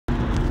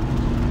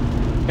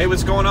Hey,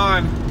 what's going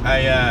on? I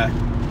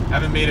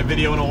haven't made a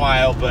video in a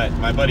while, but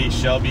my buddy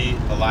Shelby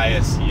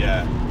Elias, he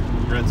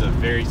runs a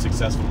very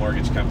successful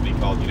mortgage company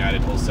called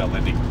United Wholesale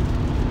Lending.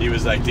 He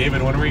was like,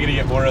 David, when are we going to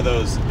get more of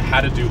those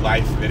how to do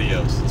life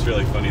videos? It's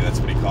really funny.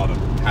 That's what he called them,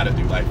 how to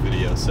do life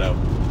videos. So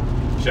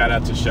shout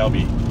out to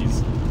Shelby.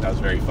 That was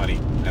very funny.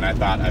 And I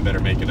thought I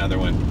better make another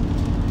one.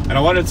 And I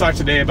wanted to talk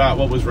today about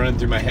what was running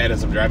through my head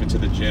as I'm driving to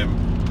the gym.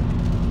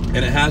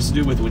 And it has to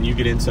do with when you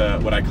get into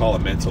what I call a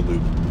mental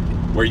loop,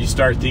 where you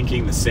start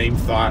thinking the same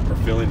thought or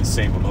feeling the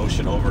same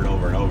emotion over and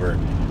over and over.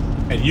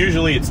 And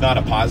usually it's not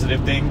a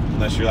positive thing,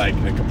 unless you're like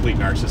a complete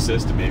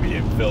narcissist and maybe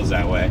it feels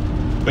that way.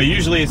 But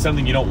usually it's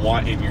something you don't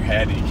want in your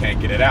head and you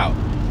can't get it out.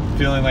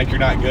 Feeling like you're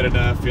not good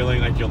enough,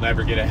 feeling like you'll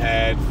never get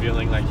ahead,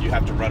 feeling like you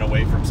have to run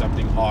away from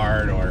something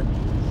hard or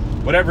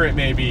whatever it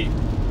may be.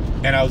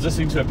 And I was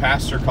listening to a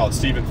pastor called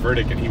Steven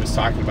Furtick, and he was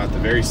talking about the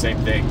very same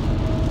thing.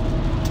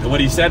 And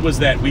what he said was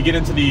that we get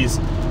into these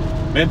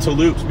mental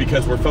loops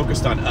because we're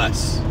focused on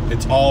us.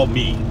 It's all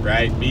me,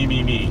 right?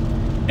 Me.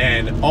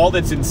 And all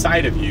that's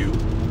inside of you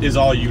is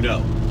all you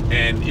know.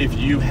 And if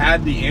you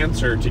had the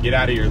answer to get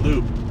out of your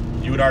loop,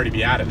 you would already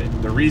be out of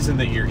it. The reason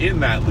that you're in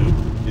that loop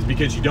is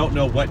because you don't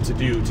know what to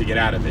do to get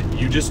out of it.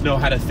 You just know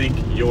how to think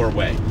your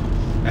way.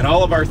 And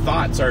all of our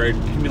thoughts are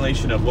an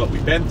accumulation of what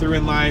we've been through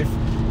in life,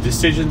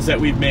 decisions that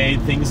we've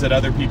made, things that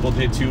other people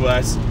did to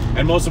us,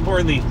 and most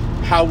importantly,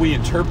 how we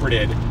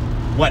interpreted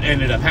what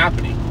ended up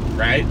happening,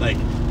 right? Like,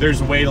 there's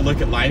a way to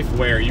look at life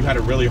where you had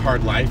a really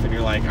hard life and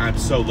you're like, I'm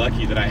so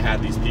lucky that I had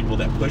these people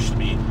that pushed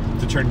me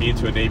to turn me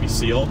into a Navy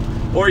SEAL.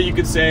 Or you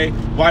could say,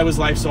 why was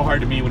life so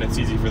hard to me when it's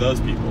easy for those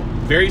people?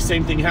 Very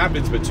same thing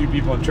happens, but two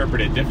people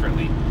interpret it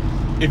differently.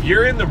 If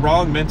you're in the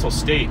wrong mental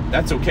state,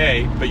 that's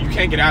okay, but you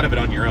can't get out of it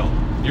on your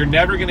own. You're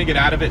never gonna get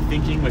out of it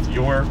thinking with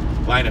your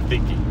line of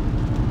thinking.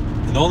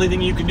 And the only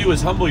thing you can do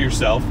is humble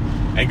yourself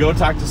and go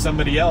talk to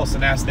somebody else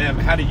and ask them,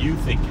 how do you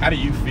think? How do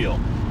you feel?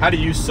 How do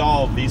you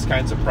solve these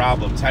kinds of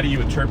problems? How do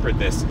you interpret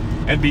this?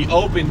 And be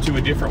open to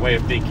a different way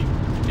of thinking.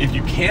 If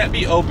you can't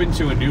be open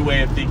to a new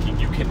way of thinking,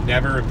 you can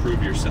never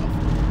improve yourself.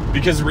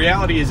 Because the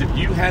reality is, if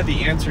you had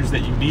the answers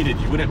that you needed,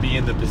 you wouldn't be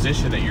in the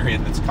position that you're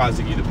in that's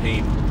causing you the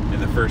pain in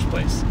the first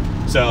place.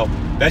 So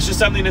that's just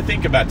something to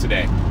think about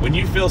today. When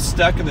you feel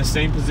stuck in the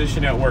same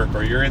position at work,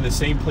 or you're in the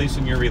same place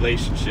in your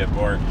relationship,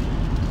 or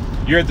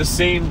you're at the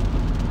same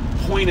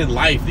point in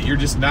life that you're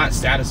just not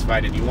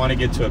satisfied and you want to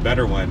get to a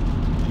better one,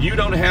 you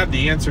don't have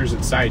the answers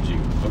inside you,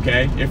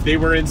 okay? If they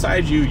were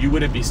inside you, you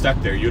wouldn't be stuck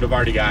there. You'd have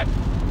already got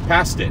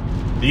past it.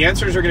 The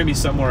answers are going to be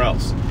somewhere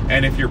else.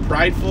 And if you're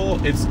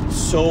prideful, it's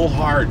so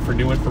hard for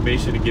new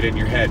information to get in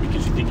your head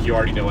because you think you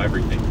already know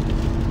everything.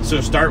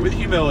 So start with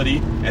humility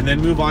and then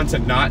move on to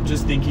not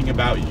just thinking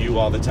about you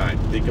all the time.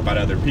 Think about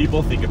other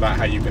people, think about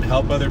how you can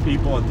help other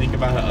people, and think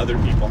about how other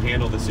people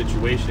handle the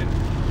situation.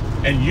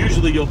 And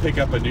usually you'll pick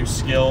up a new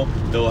skill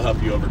that will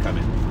help you overcome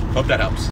it. Hope that helps.